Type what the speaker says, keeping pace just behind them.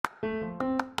Hey,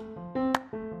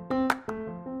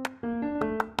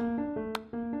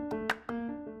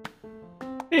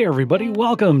 everybody,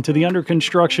 welcome to the Under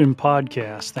Construction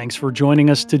Podcast. Thanks for joining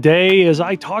us today as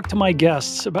I talk to my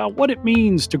guests about what it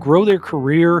means to grow their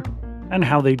career and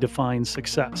how they define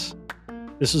success.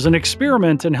 This is an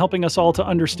experiment in helping us all to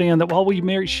understand that while we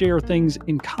may share things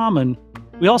in common,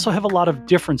 we also have a lot of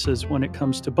differences when it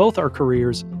comes to both our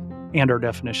careers and our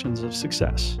definitions of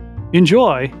success.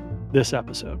 Enjoy this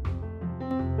episode.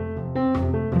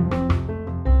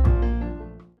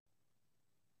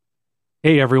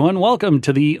 Hey everyone, welcome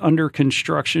to the Under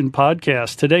Construction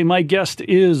Podcast. Today my guest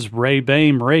is Ray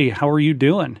Boehm. Ray, how are you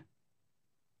doing?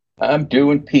 I'm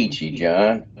doing peachy,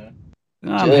 John.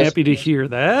 I'm happy to hear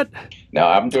that. No,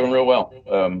 I'm doing real well.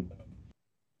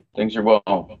 Things are well,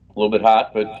 a little bit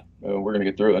hot, but we're going to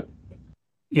get through it.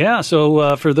 Yeah,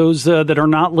 so for those that are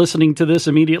not listening to this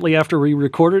immediately after we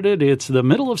recorded it, it's the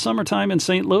middle of summertime in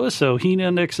St. Louis, so heat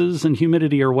indexes and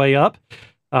humidity are way up.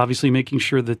 Obviously making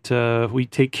sure that we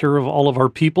take care of all of our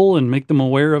people and make them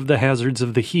aware of the hazards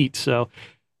of the heat. So,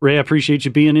 Ray, I appreciate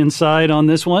you being inside on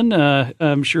this one.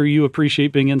 I'm sure you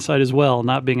appreciate being inside as well,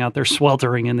 not being out there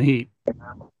sweltering in the heat.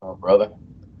 Oh, brother.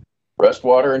 Rest,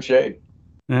 water, and shade.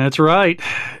 That's right.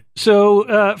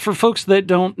 So, for folks that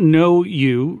don't know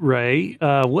you, Ray,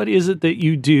 what is it that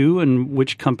you do and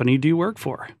which company do you work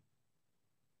for?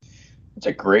 It's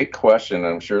a great question.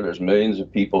 I'm sure there's millions of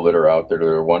people that are out there that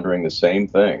are wondering the same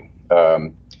thing.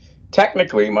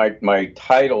 Technically, my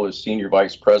title is Senior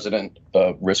Vice President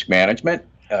of Risk Management,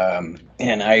 and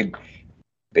I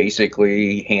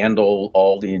basically handle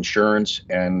all the insurance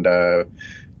and,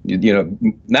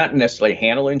 not necessarily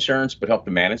handle insurance, but help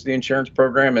to manage the insurance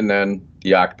program and then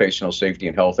the occupational safety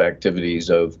and health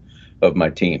activities of my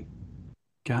team.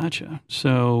 Gotcha.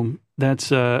 So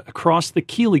that's across the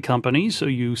Keeley company. So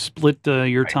you split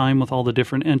your time with all the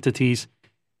different entities.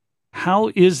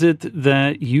 How is it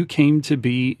that you came to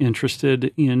be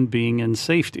interested in being in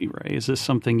safety, Ray? Is this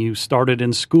something you started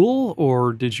in school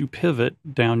or did you pivot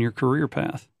down your career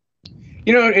path?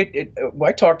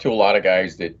 I talk to a lot of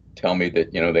guys that tell me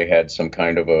that, they had some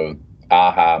kind of a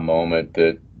aha moment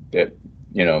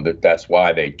that's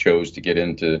why they chose to get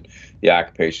into the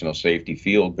occupational safety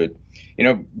field. But,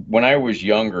 when I was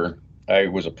younger, I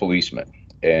was a policeman,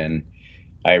 and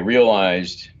I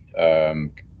realized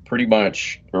pretty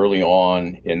much early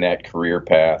on in that career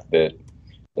path that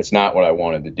it's not what I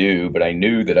wanted to do, but I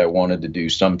knew that I wanted to do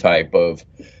some type of,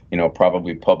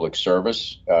 probably public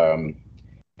service.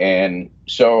 And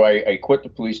so I quit the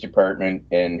police department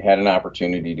and had an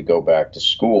opportunity to go back to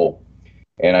school.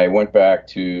 And I went back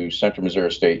to Central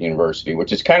Missouri State University,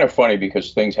 which is kind of funny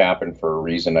because things happen for a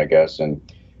reason, I guess. And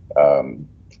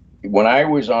when I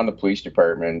was on the police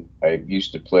department, I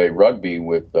used to play rugby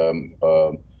with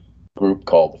a group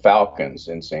called the Falcons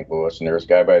in St. Louis. And there was a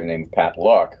guy by the name of Pat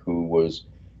Luck who was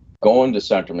going to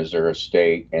Central Missouri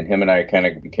State, and him and I kind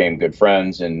of became good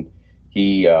friends. And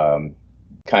he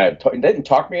didn't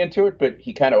talk me into it, but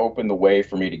he kind of opened the way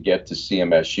for me to get to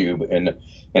CMSU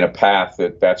in a path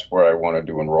that's where I wanted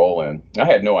to enroll in. I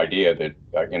had no idea that,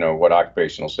 what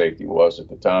occupational safety was at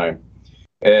the time.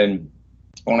 And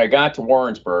when I got to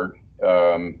Warrensburg,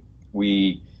 I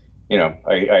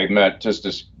met just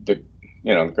the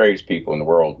greatest people in the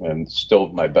world and still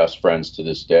my best friends to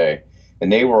this day.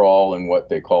 And they were all in what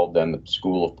they called then the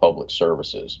School of Public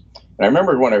Services. And I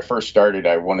remember when I first started,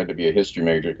 I wanted to be a history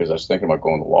major because I was thinking about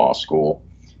going to law school.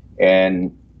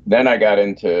 And then I got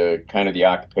into kind of the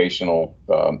occupational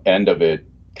end of it,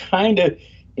 kind of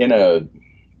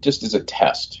just as a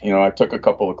test. I took a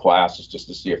couple of classes just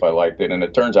to see if I liked it. And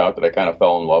it turns out that I kind of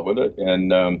fell in love with it.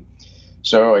 And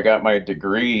so I got my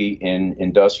degree in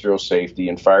industrial safety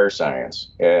and fire science.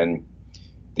 And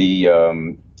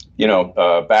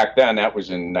back then that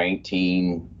was in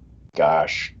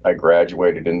I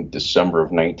graduated in December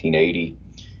of 1980,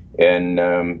 and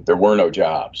there were no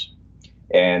jobs.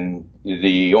 And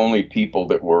the only people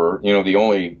that were,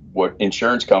 what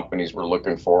insurance companies were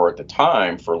looking for at the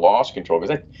time for loss control,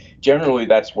 because generally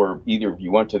that's where either you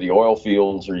went to the oil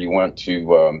fields or you went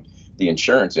to the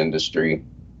insurance industry.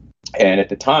 And at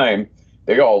the time,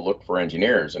 they all looked for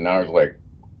engineers. And I was like,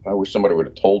 I wish somebody would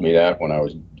have told me that when I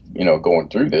was, going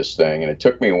through this thing. And it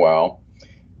took me a while.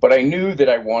 But I knew that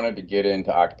I wanted to get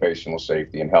into occupational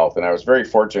safety and health. And I was very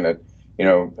fortunate,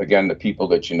 again, the people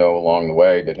that along the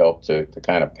way that helped to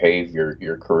kind of pave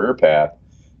your career path.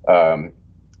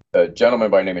 A gentleman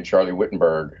by the name of Charlie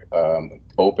Wittenberg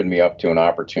opened me up to an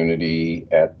opportunity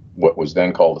at what was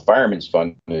then called the Fireman's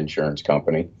Fund Insurance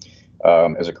Company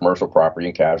as a commercial property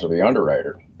and casualty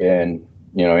underwriter. And,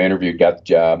 I interviewed, got the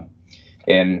job,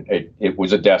 and it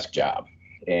was a desk job.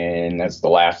 and that's the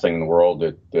last thing in the world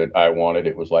that I wanted.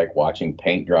 It was like watching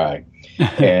paint dry.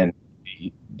 And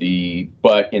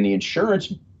but in the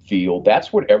insurance field,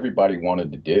 that's what everybody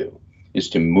wanted to do, is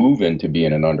to move into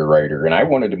being an underwriter. And I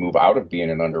wanted to move out of being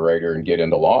an underwriter and get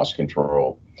into loss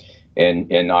control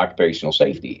and occupational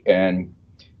safety. And,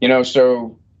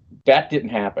 so that didn't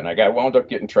happen. I wound up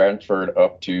getting transferred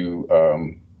up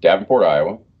to Davenport,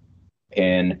 Iowa.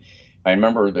 And I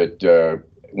remember that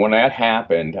when that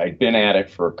happened, I'd been at it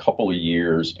for a couple of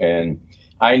years, and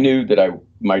I knew that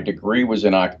my degree was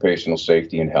in occupational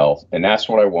safety and health, and that's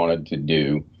what I wanted to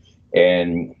do.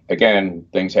 And again,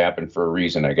 things happen for a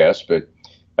reason, I guess. But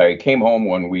I came home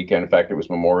one weekend. In fact, it was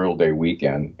Memorial Day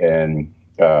weekend, and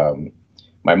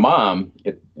my mom,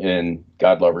 and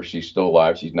God love her, she's still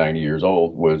alive. She's 90 years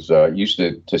old. Was used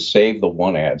to save the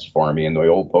one ads for me in the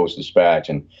old Post-Dispatch,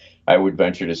 and I would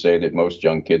venture to say that most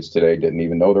young kids today didn't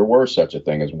even know there were such a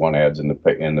thing as one ads in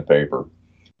the paper.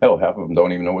 Hell, half of them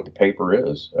don't even know what the paper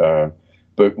is.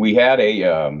 But we had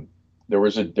there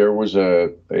was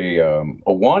a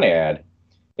one ad,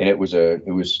 and it was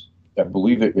I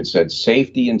believe it said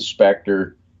safety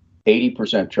inspector,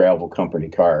 80% travel company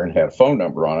car, and had a phone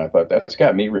number on it. I thought, that's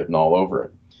got me written all over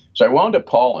it. So I wound up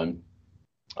calling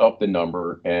up the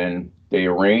number, and they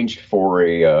arranged for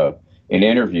an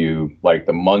interview like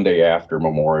the Monday after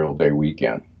Memorial Day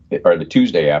weekend, or the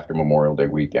Tuesday after Memorial Day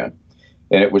weekend.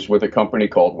 And it was with a company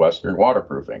called Western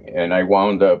Waterproofing. And I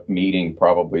wound up meeting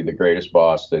probably the greatest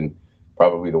boss and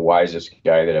probably the wisest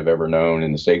guy that I've ever known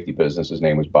in the safety business. His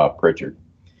name was Bob Pritchard.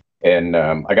 And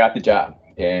I got the job.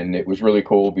 And it was really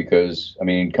cool because,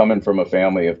 coming from a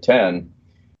family of 10,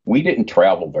 we didn't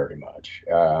travel very much.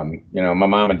 My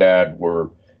mom and dad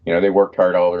were, they worked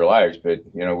hard all their lives, but,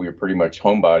 we were pretty much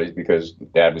homebodies because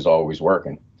dad was always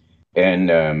working.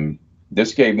 And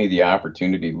this gave me the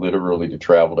opportunity literally to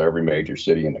travel to every major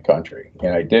city in the country.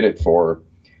 And I did it for,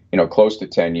 close to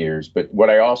 10 years. But what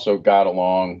I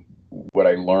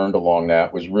learned along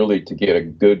that was really to get a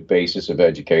good basis of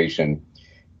education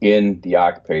in the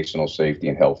occupational safety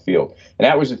and health field. And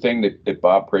that was the thing that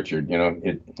Bob Pritchard,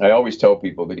 I always tell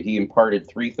people that he imparted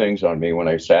three things on me when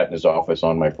I sat in his office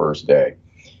on my first day.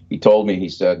 He told me, he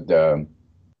said,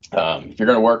 if you're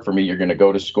going to work for me, you're going to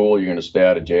go to school, you're going to stay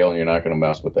out of jail, and you're not going to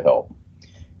mess with the help.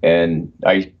 And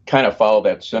I kind of follow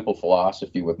that simple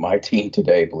philosophy with my team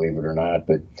today, believe it or not.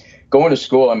 But going to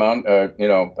school,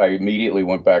 I immediately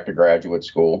went back to graduate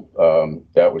school.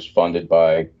 That was funded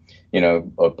by,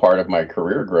 a part of my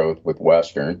career growth with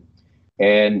Western.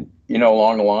 And,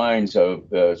 along the lines of,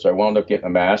 so I wound up getting a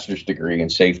master's degree in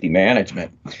safety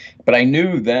management. But I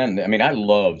knew then, I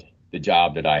loved the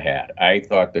job that I had. I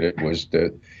thought that it was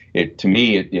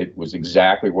it was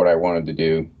exactly what I wanted to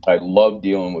do. I love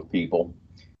dealing with people,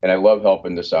 and I love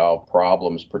helping to solve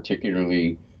problems,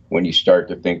 particularly when you start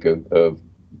to think of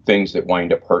things that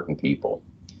wind up hurting people.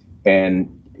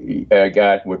 And I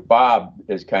got with Bob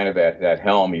as kind of that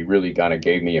helm. He really kind of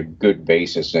gave me a good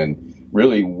basis in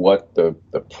really what the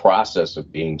process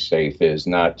of being safe is,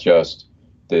 not just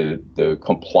the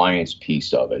compliance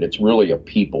piece of it. It's really a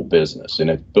people business, and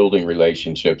it's building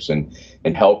relationships and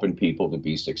helping people to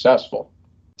be successful.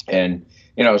 And,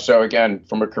 so again,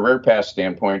 from a career path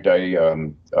standpoint, I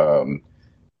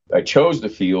chose the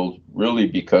field really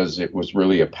because it was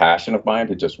really a passion of mine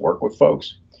to just work with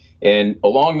folks. And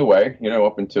along the way,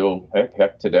 up until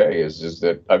heck today is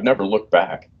that I've never looked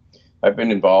back. I've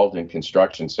been involved in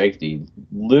construction safety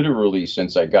literally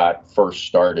since I got first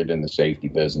started in the safety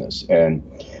business. And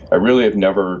I really have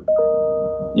never,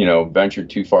 ventured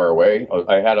too far away.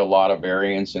 I had a lot of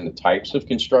variance in the types of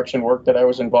construction work that I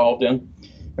was involved in.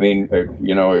 And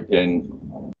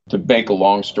to make a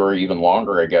long story even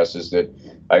longer, I guess, is that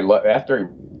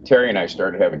after Terry and I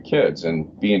started having kids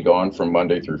and being gone from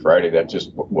Monday through Friday, that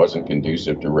just wasn't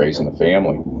conducive to raising a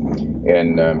family.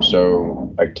 And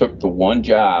so I took the one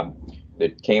job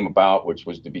that came about, which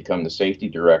was to become the safety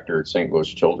director at St.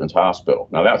 Louis Children's Hospital.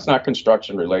 Now, that's not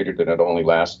construction related, and it only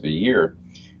lasted a year,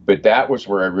 but that was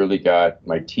where I really got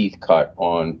my teeth cut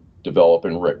on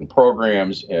developing written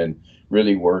programs and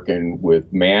really working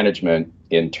with management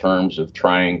in terms of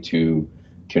trying to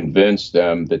convince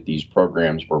them that these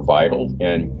programs were vital.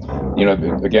 And,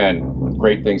 again,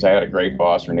 great things. I had a great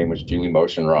boss. Her name was Julie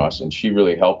Motion Ross, and she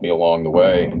really helped me along the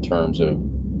way in terms of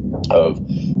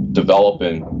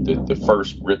developing the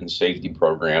first written safety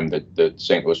program that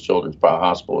St. Louis Children's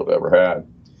Hospital have ever had.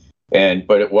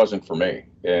 But it wasn't for me.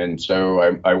 And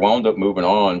so I wound up moving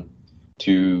on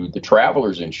to the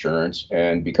traveler's insurance.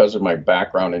 And because of my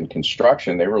background in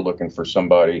construction, they were looking for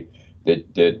somebody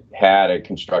that had a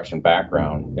construction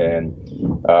background,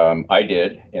 and I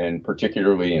did, and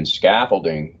particularly in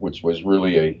scaffolding, which was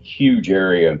really a huge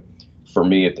area for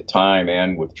me at the time,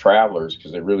 and with Travelers,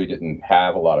 because they really didn't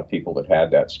have a lot of people that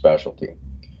had that specialty.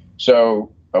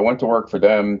 So I went to work for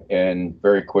them, and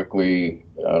very quickly,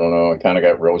 I don't know, I kind of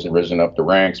got risen up the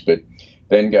ranks, but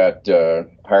then got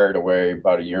hired away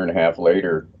about a year and a half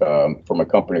later from a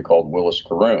company called Willis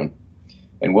Caroon.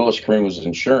 And Willis Caroon was an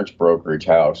insurance brokerage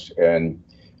house. And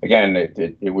again,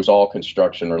 it was all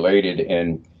construction related.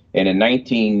 And in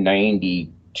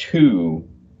 1992,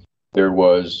 there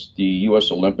was the U.S.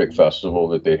 Olympic Festival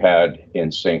that they had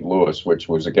in St. Louis, which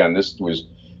was, again, this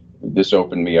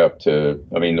opened me up to,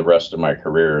 I mean, the rest of my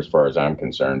career as far as I'm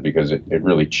concerned, because it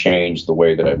really changed the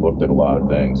way that I looked at a lot of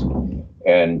things.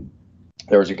 And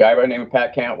there was a guy by the name of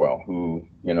Pat Cantwell, who,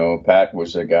 Pat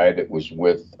was a guy that was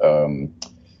with,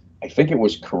 I think it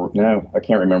was, no, I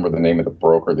can't remember the name of the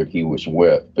broker that he was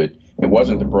with, but it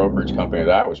wasn't the brokerage company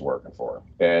that I was working for.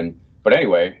 But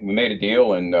anyway, we made a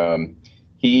deal, and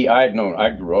I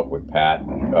grew up with Pat.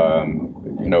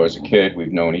 As a kid,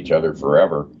 we've known each other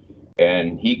forever,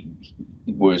 and he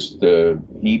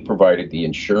provided the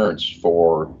insurance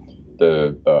for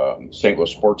the St.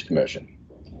 Louis Sports Commission,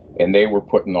 and they were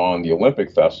putting on the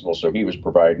Olympic Festival, so he was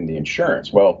providing the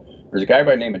insurance. Well, there's a guy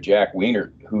by the name of Jack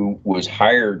Wienert who was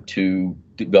hired to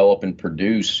develop and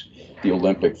produce the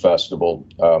Olympic Festival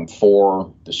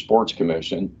for the Sports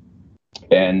Commission.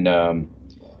 And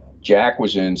Jack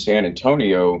was in San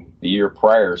Antonio the year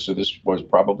prior, so this was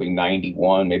probably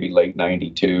 91, maybe late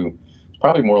 92. It's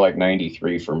probably more like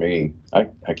 93 for me. I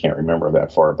can't remember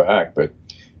that far back, but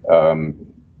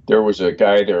there was a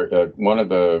guy there, one of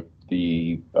the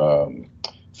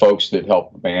folks that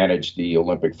helped manage the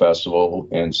Olympic Festival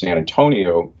in San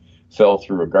Antonio fell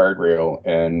through a guardrail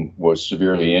and was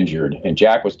severely injured. And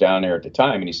Jack was down there at the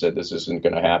time, and he said, "This isn't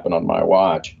going to happen on my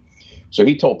watch." So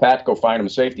he told Pat to go find him a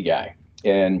safety guy.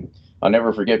 And I'll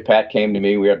never forget, Pat came to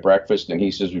me, we had breakfast, and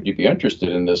he says, "Would you be interested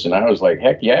in this?" And I was like,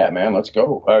 "Heck yeah, man, let's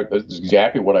go." That's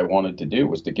exactly what I wanted to do,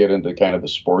 was to get into kind of the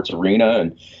sports arena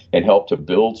and help to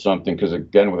build something. Because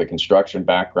again, with a construction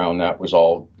background, that was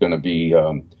all going to be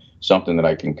something that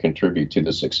I can contribute to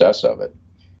the success of it.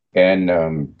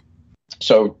 And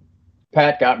so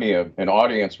Pat got me an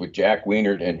audience with Jack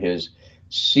Wienert and his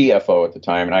CFO at the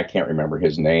time, and I can't remember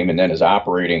his name, and then his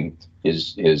operations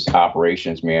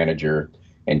manager.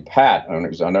 And Pat,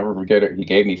 I'll never forget it, he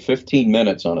gave me 15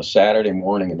 minutes on a Saturday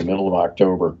morning in the middle of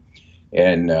October.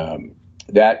 And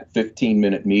that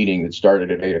 15-minute meeting that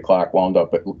started at 8 o'clock wound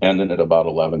up ended at about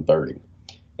 11:30.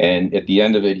 And at the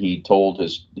end of it, he told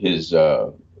his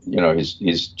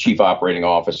chief operating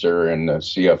officer and the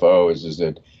CFO is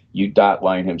that you straight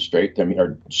line him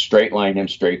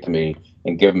straight to me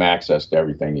and give him access to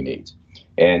everything he needs.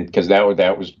 And because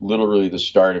that was literally the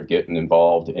start of getting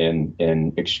involved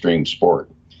in extreme sport.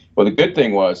 Well, the good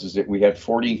thing is that we had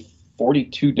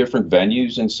 42 different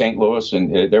venues in St. Louis,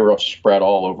 and they were spread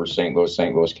all over St.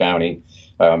 Louis County,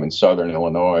 in southern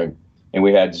Illinois. And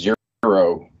we had 0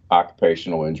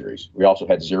 occupational injuries. We also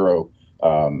had 0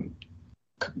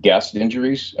 guest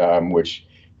injuries, which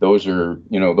those were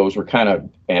kind of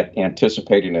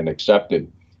anticipated and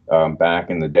accepted back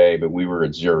in the day, but we were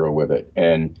at 0 with it.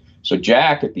 And so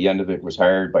Jack, at the end of it, was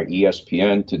hired by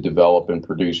ESPN to develop and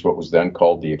produce what was then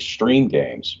called the Extreme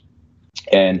Games.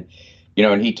 And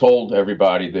he told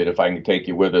everybody that if I can take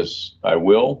you with us, I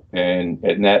will. And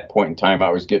at that point in time, I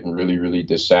was getting really, really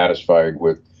dissatisfied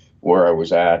with where I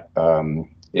was at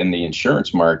in the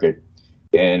insurance market.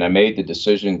 And I made the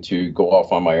decision to go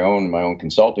off on my own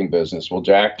consulting business. Well,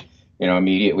 Jack,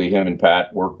 immediately him and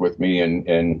Pat worked with me,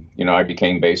 and I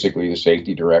became basically the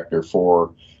safety director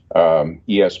for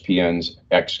ESPN's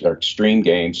Extreme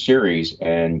Games series.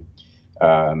 And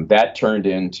that turned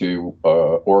into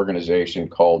an organization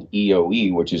called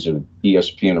EOE, which is an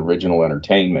ESPN Original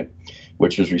Entertainment,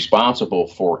 which was responsible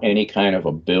for any kind of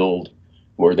a build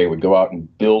where they would go out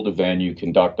and build a venue,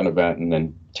 conduct an event, and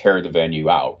then tear the venue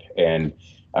out. And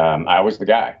I was the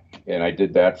guy. And I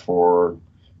did that for,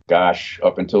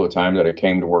 up until the time that I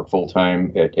came to work full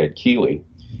time at Keeley.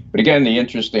 But again,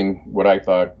 what I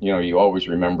thought, you always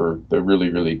remember the really,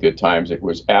 really good times. It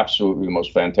was absolutely the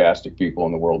most fantastic people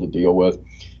in the world to deal with.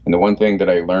 And the one thing that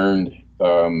I learned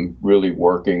really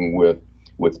working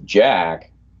with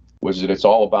Jack was that it's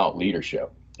all about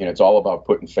leadership. And it's all about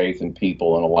putting faith in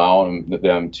people and allowing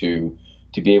them to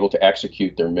be able to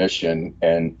execute their mission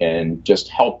and just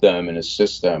help them and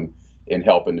assist them in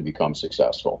helping to become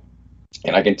successful.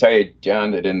 And I can tell you,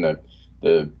 John, that in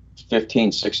the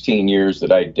 15, 16 years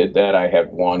that I did that, I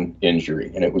had one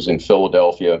injury, and it was in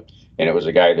Philadelphia, and it was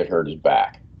a guy that hurt his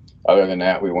back. Other than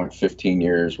that, we went 15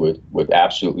 years with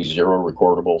absolutely zero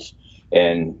recordables.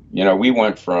 And, we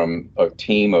went from a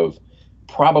team of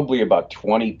probably about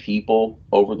 20 people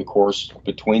over the course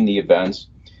between the events,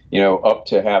 up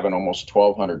to having almost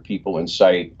 1,200 people on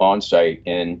site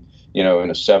in a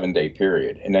 7-day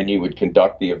period. And then you would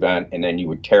conduct the event, and then you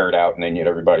would tear it out, and then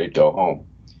everybody would go home.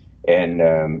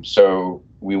 And so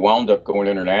we wound up going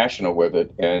international with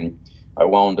it. And I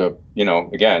wound up,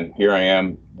 again, here I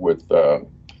am with,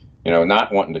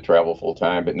 not wanting to travel full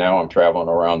time, but now I'm traveling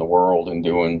around the world and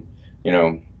doing,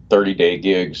 30-day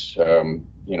gigs,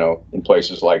 in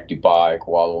places like Dubai,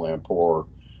 Kuala Lumpur,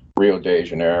 Rio de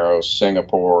Janeiro,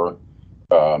 Singapore,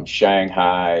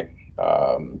 Shanghai,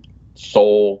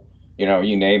 Seoul,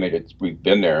 you name it, we've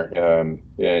been there.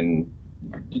 And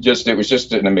it was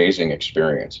just an amazing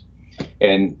experience.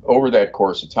 And over that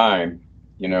course of time,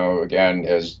 again,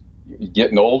 as you're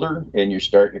getting older and you're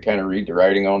starting to kind of read the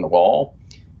writing on the wall,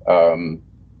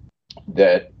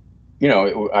 that,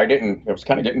 I was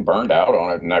kind of getting burned out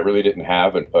on it, and I really didn't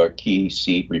have a key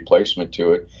seat replacement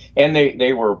to it. And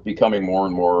they were becoming more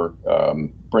and more,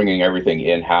 bringing everything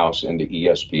in-house into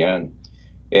ESPN.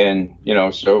 And,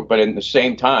 but in the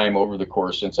same time, over the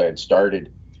course since I had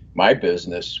started my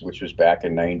business, which was back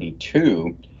in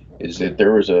 92, is that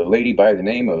there was a lady by the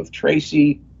name of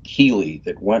Tracy Keeley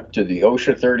that went to the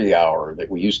OSHA 30 hour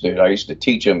that I used to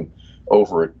teach them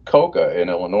over at COCA in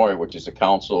Illinois, which is the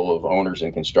Council of Owners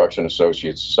and Construction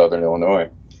Associates, Southern Illinois.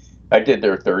 I did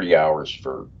their 30 hours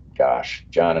for,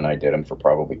 John and I did them for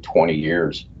probably 20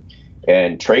 years.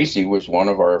 And Tracy was one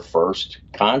of our first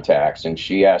contacts, and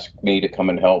she asked me to come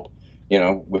and help,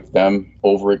 with them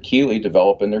over at Keeley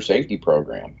developing their safety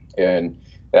program. And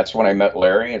that's when I met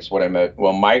Larry. It's when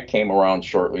Mike came around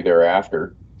shortly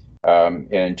thereafter.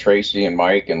 And Tracy and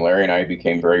Mike and Larry and I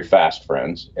became very fast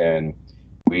friends. And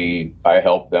I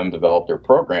helped them develop their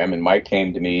program. And Mike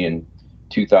came to me in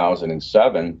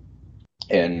 2007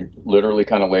 and literally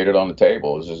kind of laid it on the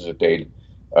table. This is that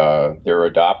they're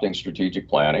adopting strategic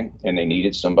planning, and they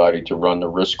needed somebody to run the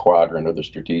risk quadrant of the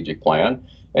strategic plan.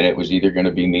 And it was either going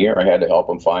to be me, or I had to help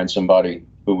them find somebody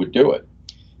who would do it.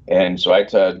 And so I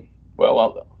said,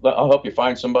 well, I'll help you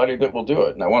find somebody that will do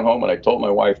it. And I went home and I told my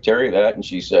wife, Terry, that, and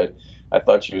she said, I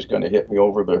thought she was going to hit me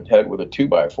over the head with a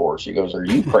 2x4. She goes, are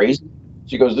you crazy?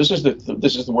 She goes, this is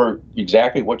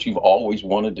exactly what you've always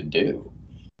wanted to do.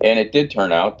 And it did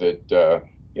turn out that, I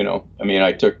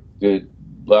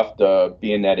left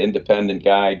being that independent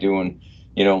guy doing,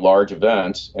 large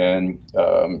events, and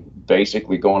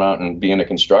basically going out and being a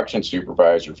construction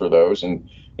supervisor for those, and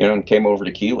came over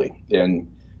to Keeley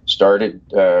and started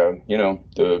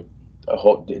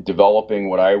developing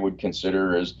what I would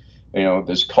consider as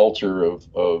this culture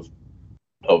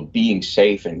of being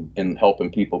safe and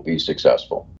helping people be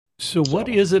successful. So what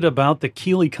is it about the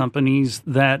Keeley companies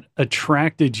that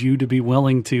attracted you to be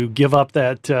willing to give up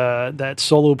that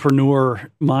solopreneur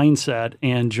mindset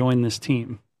and join this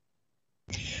team?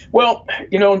 Well,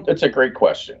 it's a great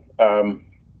question.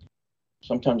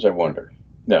 Sometimes I wonder.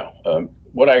 No,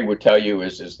 what I would tell you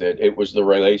is that it was the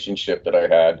relationship that I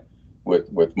had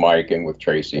with Mike and with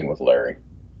Tracy and with Larry.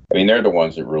 I mean, they're the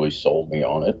ones that really sold me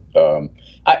on it.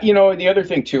 The other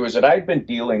thing too is that I've been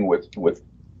dealing with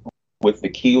the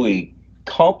Keeley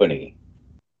company,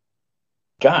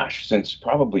 since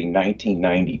probably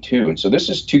 1992. And so this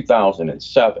is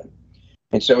 2007.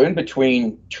 And so in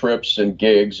between trips and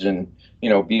gigs and,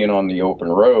 being on the open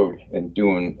road and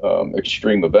doing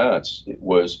extreme events, it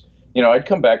was, I'd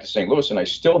come back to St. Louis, and I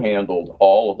still handled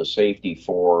all of the safety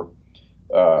for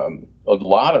a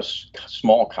lot of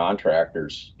small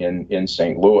contractors in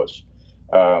St. Louis.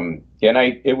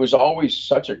 It was always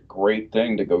such a great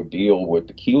thing to go deal with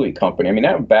the Keeley company. I mean,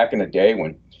 that was back in the day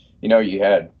when, you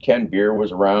had Ken Beer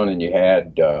was around, and you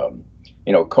had,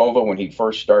 Kova when he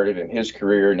first started in his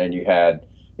career. And then you had,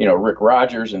 Rick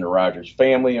Rogers and the Rogers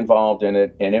family involved in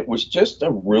it. And it was just a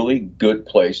really good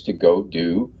place to go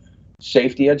do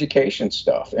safety education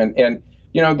stuff. And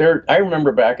I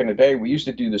remember back in the day, we used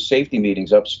to do the safety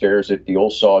meetings upstairs at the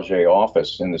old Sauget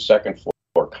office in the second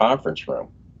floor conference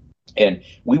room. And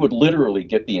we would literally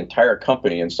get the entire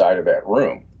company inside of that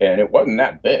room. And it wasn't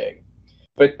that big.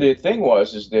 But the thing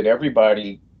is that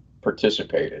everybody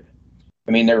participated.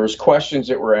 I mean, there was questions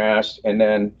that were asked, and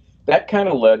then that kind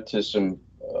of led to some,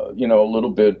 a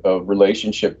little bit of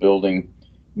relationship building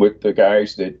with the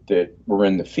guys that were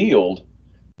in the field,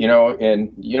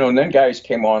 and then guys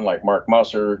came on like Mark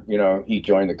Musser, he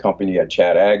joined the company. At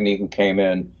Chad Agnew, who came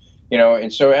in.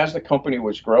 And so as the company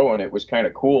was growing, it was kind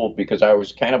of cool because I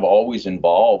was kind of always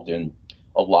involved in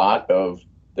a lot of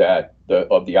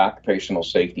the occupational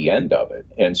safety end of it,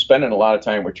 and spending a lot of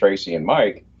time with Tracy and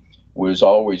Mike. was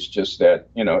always just that,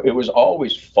 it was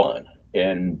always fun.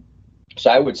 And so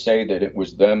I would say that it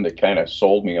was them that kind of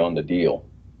sold me on the deal,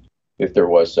 if there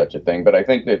was such a thing. But I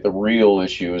think that the real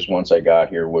issue is once I got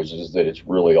here is that it's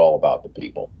really all about the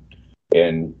people.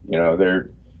 And,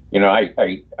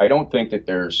 I don't think that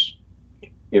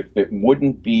if it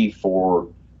wouldn't be for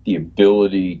the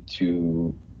ability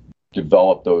to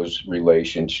develop those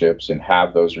relationships and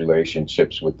have those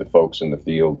relationships with the folks in the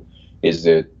field, is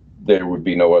that there would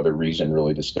be no other reason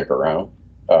really to stick around.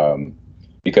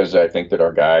 Because I think that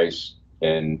our guys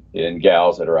and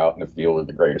gals that are out in the field are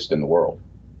the greatest in the world.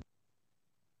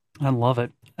 I love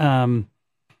it.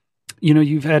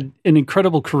 You've had an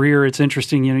incredible career. It's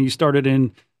interesting. You started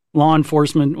in law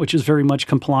enforcement, which is very much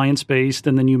compliance based.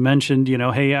 And then you mentioned,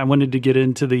 hey, I wanted to get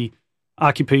into the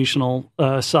occupational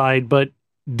side, but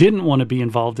didn't want to be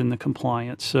involved in the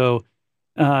compliance. So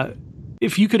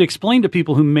if you could explain to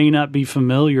people who may not be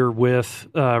familiar with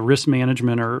risk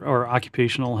management or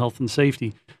occupational health and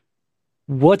safety,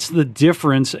 what's the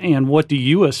difference and what do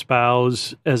you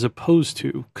espouse as opposed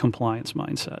to compliance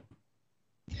mindset?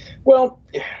 Well,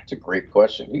 it's a great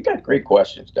question. You got great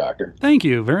questions, Doctor. Thank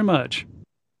you very much.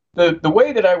 The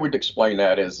way that I would explain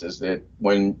that is that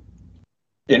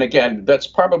and again, that's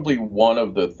probably one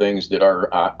of the things that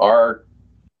our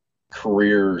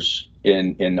careers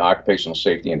in occupational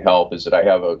safety and health is that I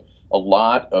have a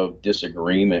lot of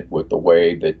disagreement with the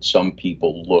way that some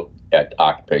people look at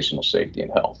occupational safety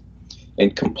and health.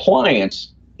 And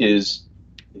compliance is,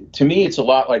 to me, it's a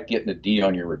lot like getting a D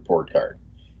on your report card.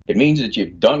 It means that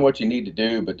you've done what you need to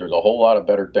do, but there's a whole lot of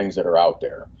better things that are out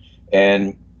there.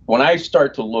 And when I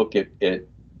start to look at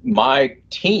my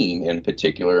team in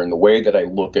particular and the way that I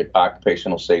look at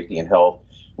occupational safety and health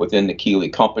within the Keeley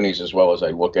companies, as well as I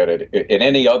look at it at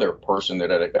any other person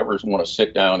that I ever want to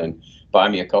sit down and buy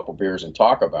me a couple beers and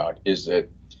talk about, is that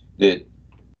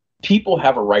people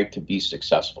have a right to be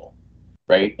successful,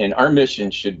 right? And our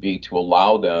mission should be to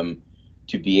allow them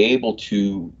to be able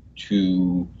to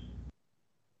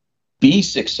be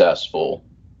successful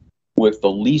with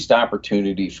the least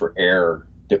opportunity for error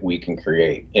that we can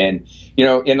create. And,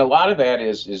 and a lot of that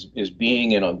is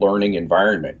being in a learning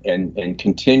environment and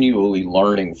continually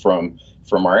learning from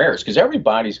our errors, because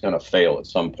everybody's going to fail at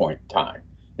some point in time.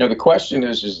 The question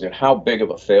is that how big of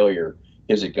a failure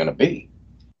is it going to be?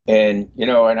 And,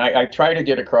 and I try to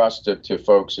get across to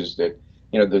folks is that,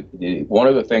 one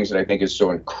of the things that I think is so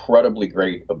incredibly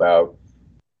great about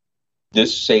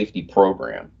this safety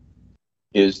program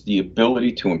is the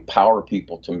ability to empower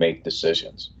people to make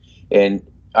decisions. And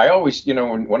I always,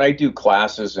 when I do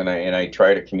classes and I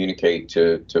try to communicate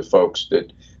to folks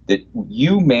that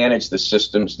you manage the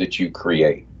systems that you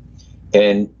create.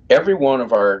 And every one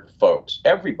of our folks,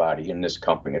 everybody in this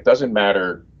company, it doesn't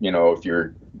matter, if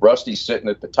you're Rusty sitting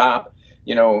at the top,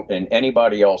 and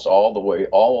anybody else all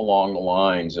along the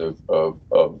lines of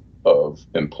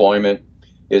employment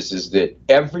is that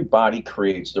everybody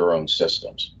creates their own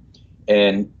systems.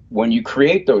 And when you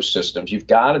create those systems, you've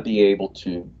got to be able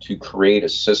to create a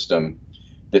system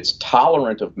that's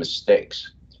tolerant of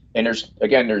mistakes. And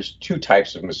there's two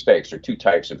types of mistakes, or two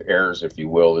types of errors, if you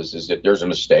will, is that there's a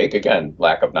mistake, again,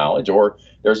 lack of knowledge, or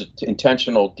there's an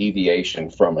intentional deviation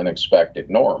from an expected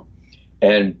norm.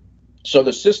 And so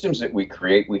the systems that we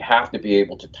create, we have to be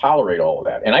able to tolerate all of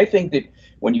that. And I think that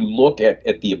when you look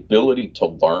at the ability to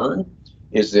learn,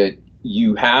 is that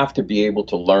you have to be able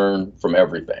to learn from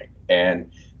everything.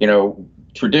 And,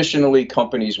 traditionally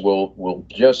companies will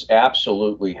just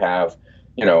absolutely have,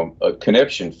 a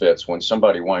conniption fits when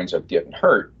somebody winds up getting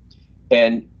hurt.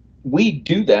 And we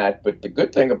do that, but the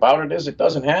good thing about it is it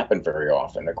doesn't happen very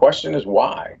often. The question is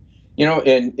why?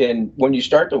 And when you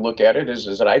start to look at it is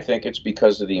that I think it's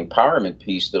because of the empowerment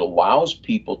piece that allows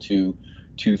people to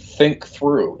think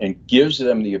through and gives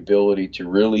them the ability to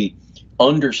really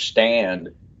understand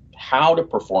how to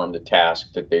perform the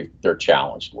task that they're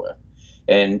challenged with.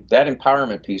 And that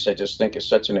empowerment piece, I just think, is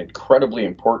such an incredibly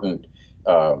important,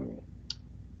 I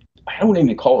don't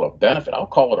even call it a benefit, I'll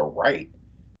call it a right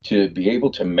to be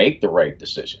able to make the right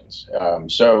decisions.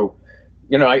 So,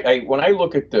 when I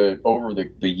look at over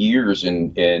the years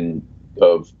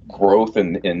of growth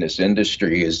in this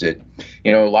industry, is that,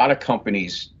 a lot of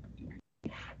companies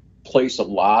place a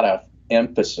lot of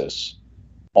emphasis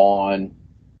on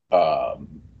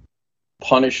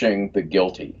punishing the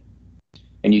guilty.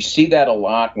 And you see that a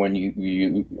lot when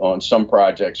you on some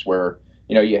projects where,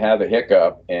 you have a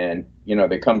hiccup and,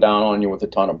 they come down on you with a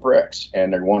ton of bricks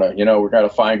and they want to, we got to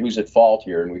find who's at fault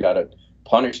here and we got to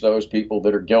punish those people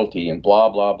that are guilty and blah,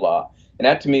 blah, blah. And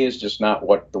that to me is just not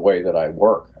the way that I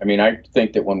work. I mean, I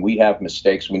think that when we have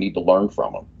mistakes, we need to learn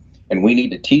from them, and we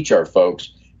need to teach our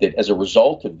folks that as a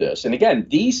result of this, and again,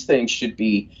 these things should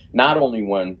be not only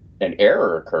when an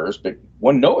error occurs, but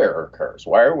when no error occurs.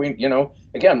 Why are we,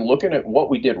 again, looking at what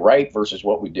we did right versus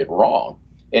what we did wrong,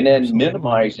 and then Absolutely.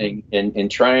 minimizing and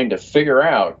trying to figure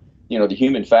out, the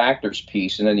human factors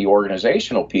piece and then the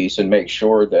organizational piece, and make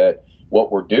sure that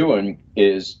what we're doing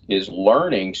is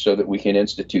learning so that we can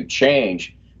institute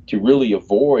change to really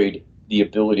avoid the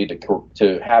ability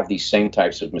to have these same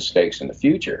types of mistakes in the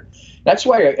future. That's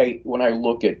why when I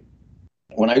look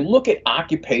at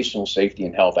occupational safety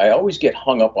and health, I always get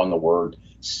hung up on the word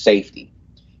safety.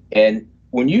 And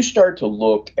when you start to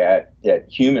look at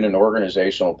human and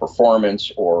organizational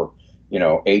performance, or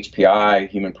HPI,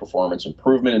 human performance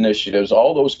improvement initiatives,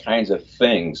 all those kinds of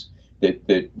things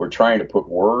that we're trying to put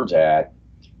words at,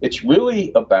 it's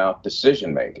really about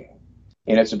decision making.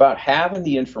 And it's about having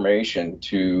the information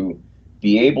to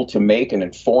be able to make an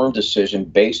informed decision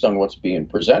based on what's being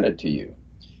presented to you.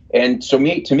 And so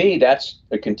to me, that's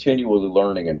a continually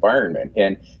learning environment.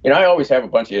 And, I always have a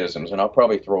bunch of isms, and I'll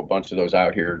probably throw a bunch of those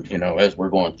out here, as we're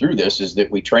going through this, is that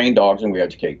we train dogs and we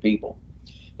educate people.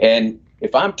 And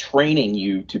if I'm training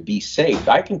you to be safe,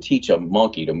 I can teach a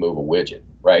monkey to move a widget,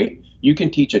 right? You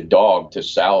can teach a dog to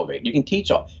salivate. You can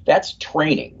teach that's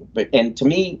training. And to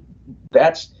me,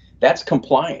 that's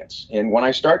compliance. And when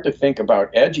I start to think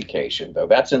about education, though,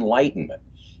 that's enlightenment.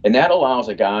 And that allows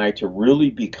a guy to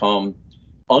really become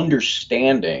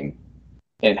understanding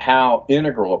and how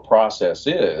integral a process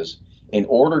is in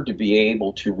order to be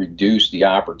able to reduce the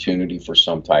opportunity for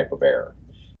some type of error.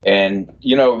 And,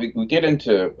 we get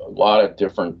into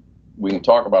we can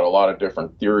talk about a lot of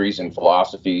different theories and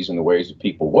philosophies and the ways that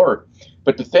people work.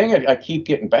 But the thing I keep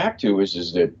getting back to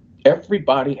is that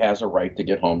everybody has a right to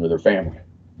get home to their family.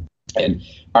 And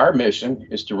our mission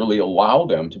is to really allow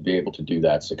them to be able to do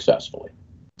that successfully.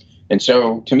 And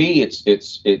so to me,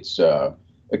 it's a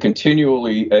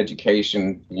continually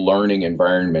education learning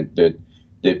environment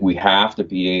that we have to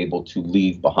be able to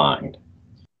leave behind.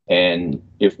 And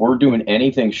if we're doing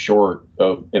anything short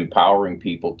of empowering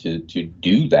people to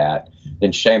do that,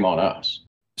 then shame on us.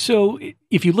 So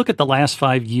if you look at the last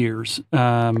 5 years,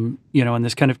 and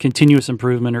this kind of continuous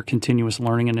improvement or continuous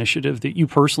learning initiative that you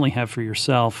personally have for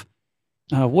yourself,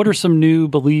 what are some new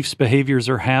beliefs, behaviors,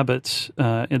 or habits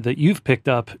that you've picked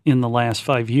up in the last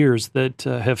 5 years that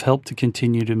have helped to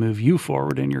continue to move you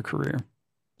forward in your career?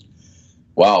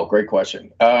 Wow, great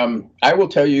question. I will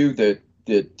tell you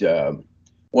that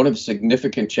one of the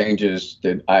significant changes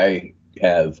that I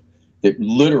have that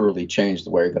literally changed the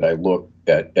way that I look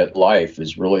at life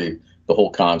is really the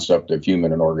whole concept of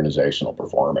human and organizational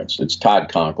performance. It's Todd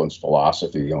Conklin's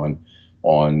philosophy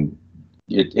on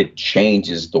it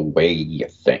changes the way you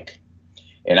think.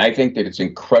 And I think that it's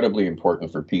incredibly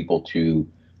important for people to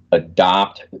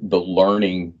adopt the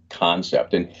learning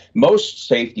concept. And most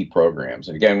safety programs,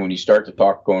 and again, when you start to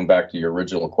talk, going back to your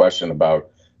original question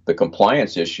about the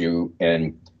compliance issue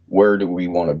and where do we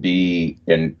want to be?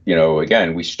 And,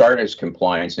 again, we start as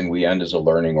compliance and we end as a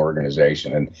learning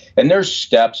organization. And there's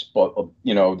steps, but,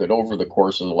 that over the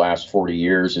course of the last 40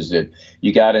 years is that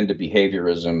you got into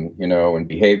behaviorism, and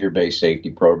behavior-based safety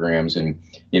programs. And,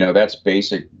 that's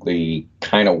basically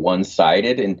kind of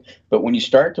one-sided. But when you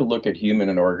start to look at human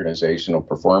and organizational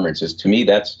performances, to me,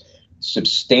 that's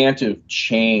substantive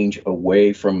change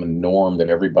away from a norm that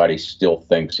everybody still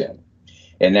thinks in.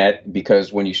 And that,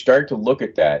 because when you start to look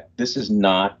at that, this is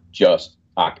not just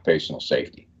occupational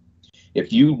safety.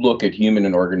 If you look at human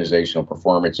and organizational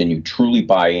performance and you truly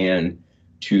buy in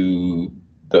to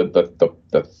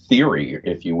the theory,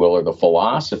 if you will, or the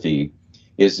philosophy,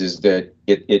 is that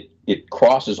it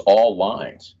crosses all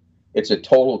lines. It's a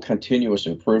total continuous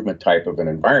improvement type of an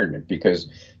environment, because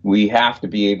we have to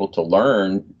be able to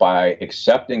learn by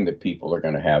accepting that people are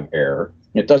going to have error.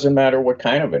 It doesn't matter what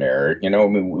kind of an error.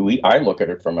 I look at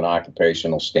it from an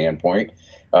occupational standpoint.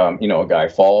 A guy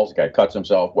falls, a guy cuts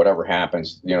himself, whatever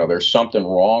happens, there's something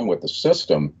wrong with the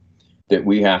system that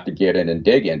we have to get in and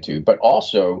dig into. But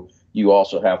also, you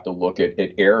also have to look at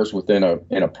errors within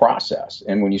a process.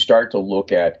 And when you start to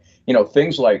look at,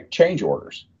 things like change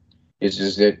orders,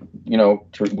 is that,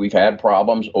 we've had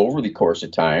problems over the course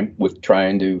of time with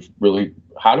trying to really,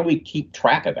 how do we keep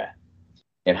track of that?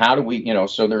 And how do we,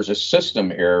 so there's a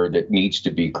system error that needs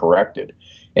to be corrected.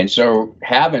 And so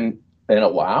having and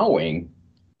allowing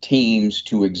teams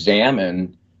to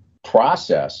examine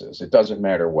processes, it doesn't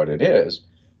matter what it is,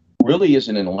 really is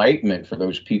an enlightenment for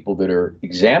those people that are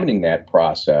examining that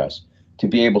process to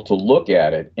be able to look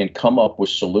at it and come up with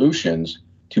solutions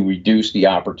to reduce the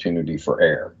opportunity for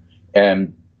error.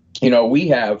 And, we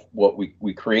have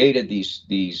we created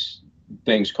these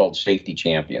things called safety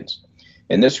champions.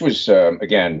 And this was,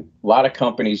 again, a lot of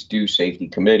companies do safety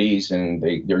committees, and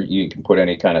you can put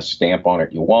any kind of stamp on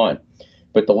it you want.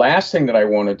 But the last thing that I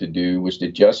wanted to do was to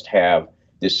just have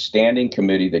this standing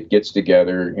committee that gets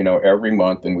together, every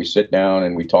month, and we sit down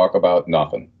and we talk about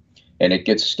nothing. And it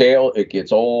gets stale, it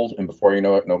gets old, and before you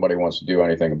know it, nobody wants to do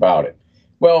anything about it.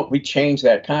 Well, we changed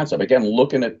that concept. Again,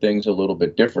 looking at things a little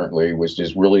bit differently, which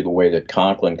is really the way that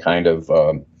Conklin kind of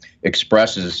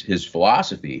expresses his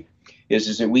philosophy,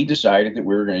 is that we decided that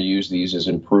we were going to use these as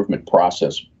improvement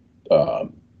process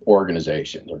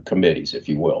organizations or committees, if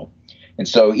you will. And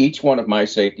so each one of my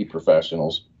safety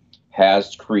professionals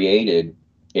has created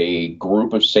a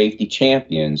group of safety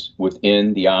champions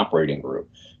within the operating group.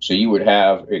 So you would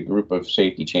have a group of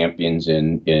safety champions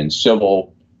in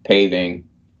civil, paving,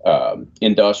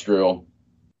 industrial,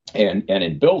 and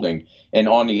in building. And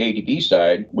on the ADB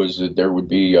side was that there would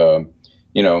be,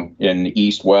 in the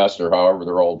east, west, or however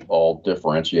they're all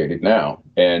differentiated now.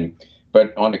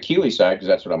 But on the Keeley side, because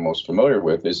that's what I'm most familiar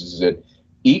with, is that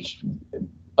each,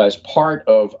 as part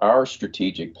of our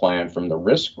strategic plan from the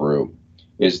risk group,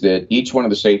 is that each one of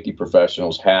the safety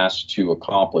professionals has to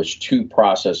accomplish 2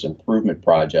 process improvement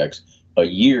projects a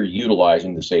year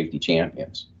utilizing the safety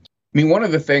champions. I mean, one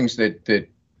of the things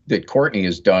that Courtney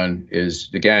has done is,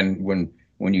 again,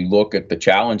 when you look at the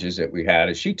challenges that we had,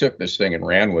 is she took this thing and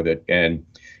ran with it, and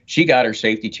she got her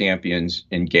safety champions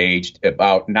engaged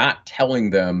about not telling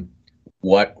them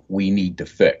what we need to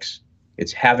fix.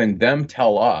 It's having them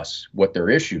tell us what their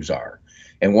issues are.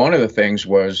 And one of the things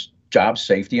was job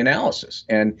safety analysis.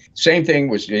 And same thing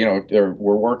was, we're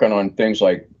working on things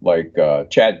like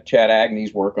Chad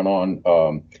Agne's working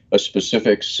on a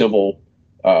specific civil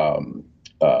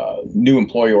new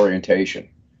employee orientation,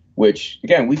 which,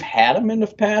 again, we've had them in the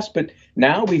past, but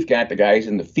now we've got the guys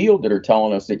in the field that are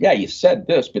telling us that, yeah, you said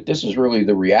this, but this is really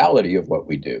the reality of what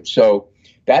we do. So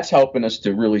that's helping us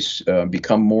to really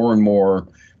become more and more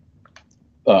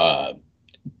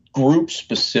group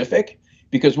specific,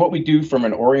 because what we do from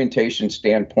an orientation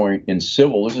standpoint in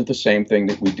civil isn't the same thing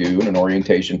that we do in an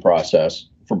orientation process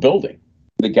for building.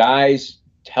 The guys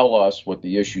tell us what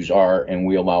the issues are, and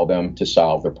we allow them to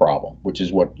solve the problem, which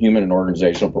is what human and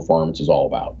organizational performance is all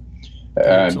about.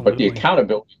 But the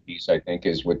accountability piece, I think,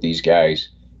 is what these guys,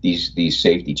 these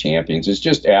safety champions, is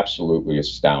just absolutely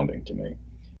astounding to me.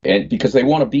 And because they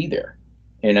want to be there.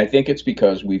 And I think it's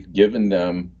because we've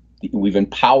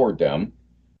empowered them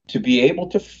to be able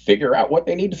to figure out what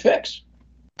they need to fix.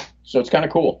 So it's kind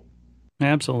of cool.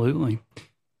 Absolutely.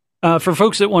 For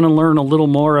folks that want to learn a little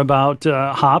more about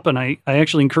HOP, and I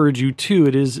actually encourage you to,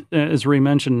 it is, as Ray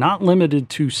mentioned, not limited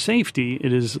to safety.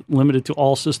 It is limited to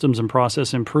all systems and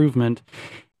process improvement.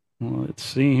 Well, let's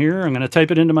see here. I'm going to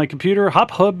type it into my computer,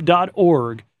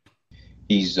 hophub.org.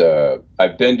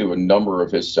 I've been to a number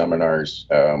of his seminars,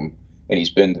 and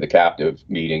he's been to the captive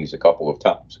meetings a couple of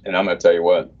times. And I'm going to tell you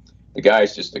what, the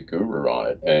guy's just a guru on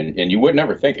it. And you would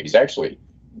never think it. He's actually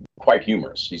quite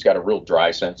humorous. He's got a real dry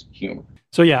sense of humor.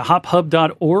 So yeah,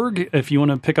 hophub.org if you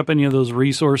want to pick up any of those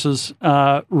resources.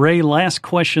 Ray, last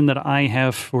question that I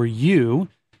have for you,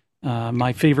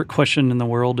 my favorite question in the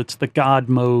world, it's the God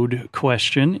mode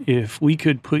question. If we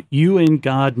could put you in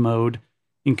God mode,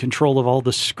 in control of all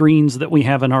the screens that we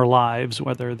have in our lives,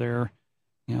 whether they're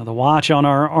the watch on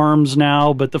our arms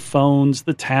now, but the phones,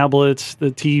 the tablets,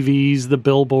 the TVs, the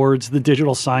billboards, the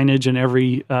digital signage in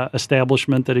every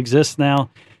establishment that exists now.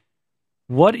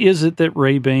 What is it that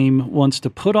Ray Boehm wants to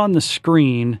put on the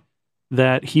screen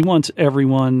that he wants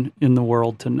everyone in the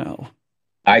world to know?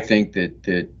 I think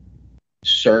that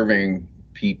serving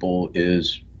people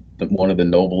is one of the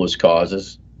noblest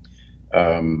causes.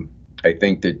 I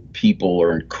think that people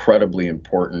are incredibly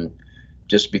important,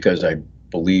 just because I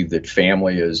believe that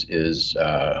family is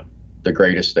the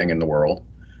greatest thing in the world.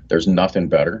 There's nothing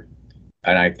better.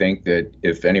 And I think that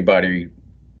if anybody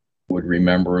would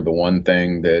remember the one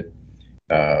thing that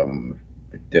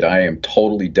I am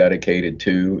totally dedicated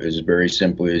to, is very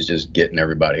simply is just getting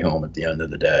everybody home at the end of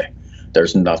the day.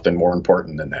 There's nothing more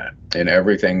important than that. And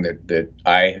everything that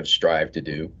I have strived to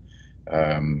do,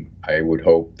 I would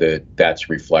hope that that's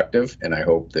reflective, and I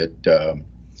hope that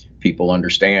people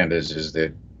understand is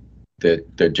that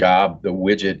the job, the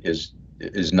widget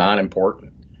is not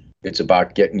important. It's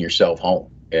about getting yourself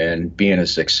home and being a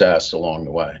success along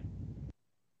the way.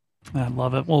 I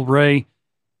love it. Well, Ray,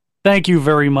 thank you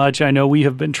very much. I know we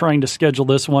have been trying to schedule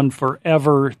this one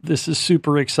forever. This is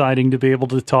super exciting to be able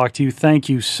to talk to you. Thank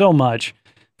you so much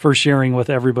for sharing with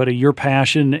everybody your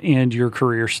passion and your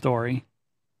career story.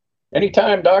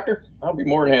 Anytime, Doctor. I'll be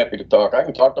more than happy to talk. I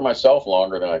can talk to myself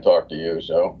longer than I talk to you,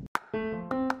 so.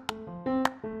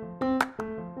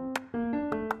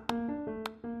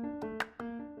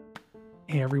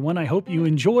 Hey everyone, I hope you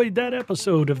enjoyed that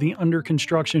episode of the Under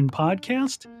Construction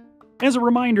podcast. As a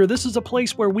reminder, this is a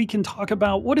place where we can talk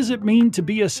about what does it mean to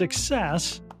be a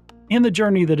success and the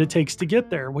journey that it takes to get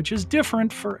there, which is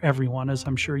different for everyone, as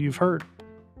I'm sure you've heard.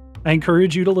 I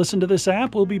encourage you to listen to this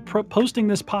app. We'll be posting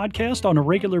this podcast on a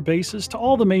regular basis to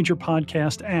all the major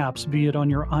podcast apps, be it on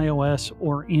your iOS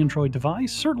or Android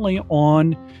device, certainly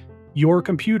on your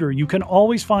computer. You can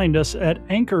always find us at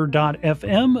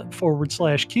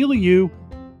anchor.fm/KeelyU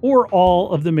or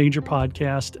all of the major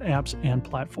podcast apps and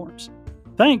platforms.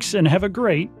 Thanks, and have a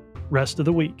great rest of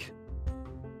the week.